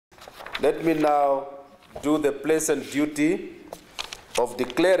Let me now do the pleasant duty of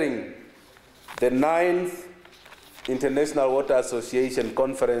declaring the 9th International Water Association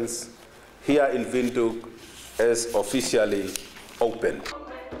Conference here in Windhoek as officially open.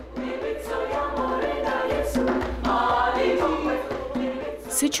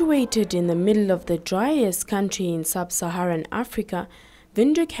 Situated in the middle of the driest country in sub-Saharan Africa,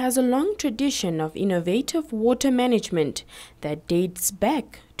 Windhoek has a long tradition of innovative water management that dates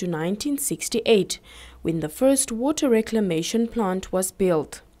back to 1968, when the first water reclamation plant was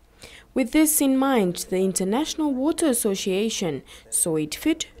built. With this in mind, the International Water Association saw it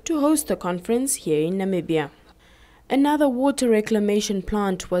fit to host the conference here in Namibia. Another water reclamation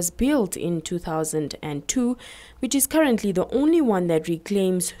plant was built in 2002, which is currently the only one that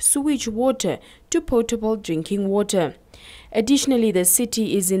reclaims sewage water to potable drinking water. Additionally, the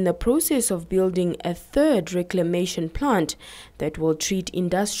city is in the process of building a third reclamation plant that will treat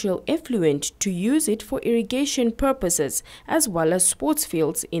industrial effluent to use it for irrigation purposes as well as sports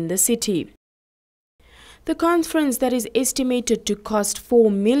fields in the city. The conference, that is estimated to cost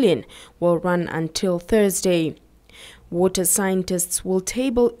 $4 million, will run until Thursday. Water scientists will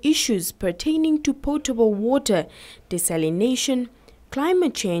table issues pertaining to potable water, desalination,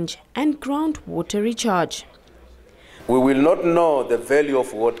 climate change and groundwater recharge. We will not know the value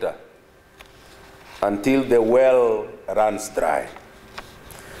of water until the well runs dry.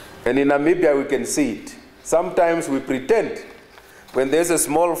 And in Namibia we can see it. Sometimes we pretend when there's a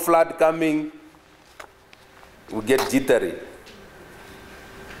small flood coming, we get jittery,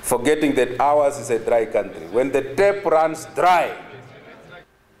 forgetting that ours is a dry country. When the tap runs dry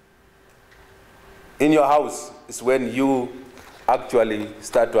in your house is when you actually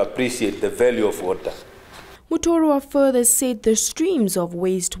start to appreciate the value of water. Mutorwa further said the streams of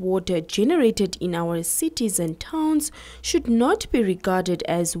wastewater generated in our cities and towns should not be regarded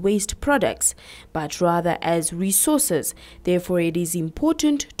as waste products, but rather as resources. Therefore, it is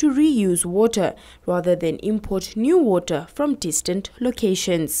important to reuse water rather than import new water from distant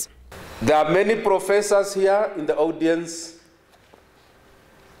locations. There are many professors here in the audience,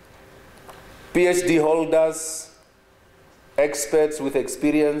 PhD holders, experts with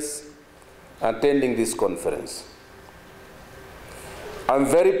experience attending this conference. I'm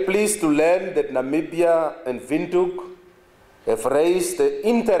very pleased to learn that Namibia and Windhoek have raised the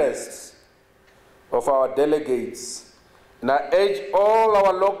interests of our delegates, and I urge all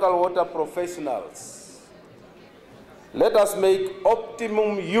our local water professionals, let us make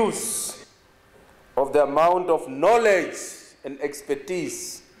optimum use of the amount of knowledge and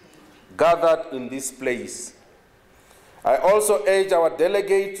expertise gathered in this place. I also urge our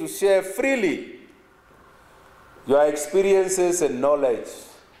delegates to share freely your experiences and knowledge.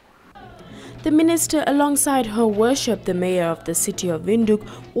 The minister, alongside Her Worship the Mayor of the city of Windhoek,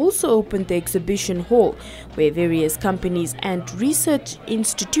 also opened the exhibition hall where various companies and research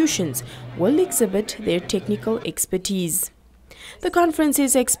institutions will exhibit their technical expertise. The conference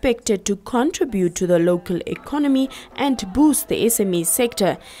is expected to contribute to the local economy and boost the SME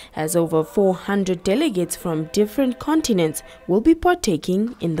sector, as over 400 delegates from different continents will be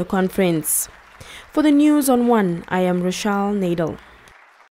partaking in the conference. For the News on One, I am Rochelle Nadel.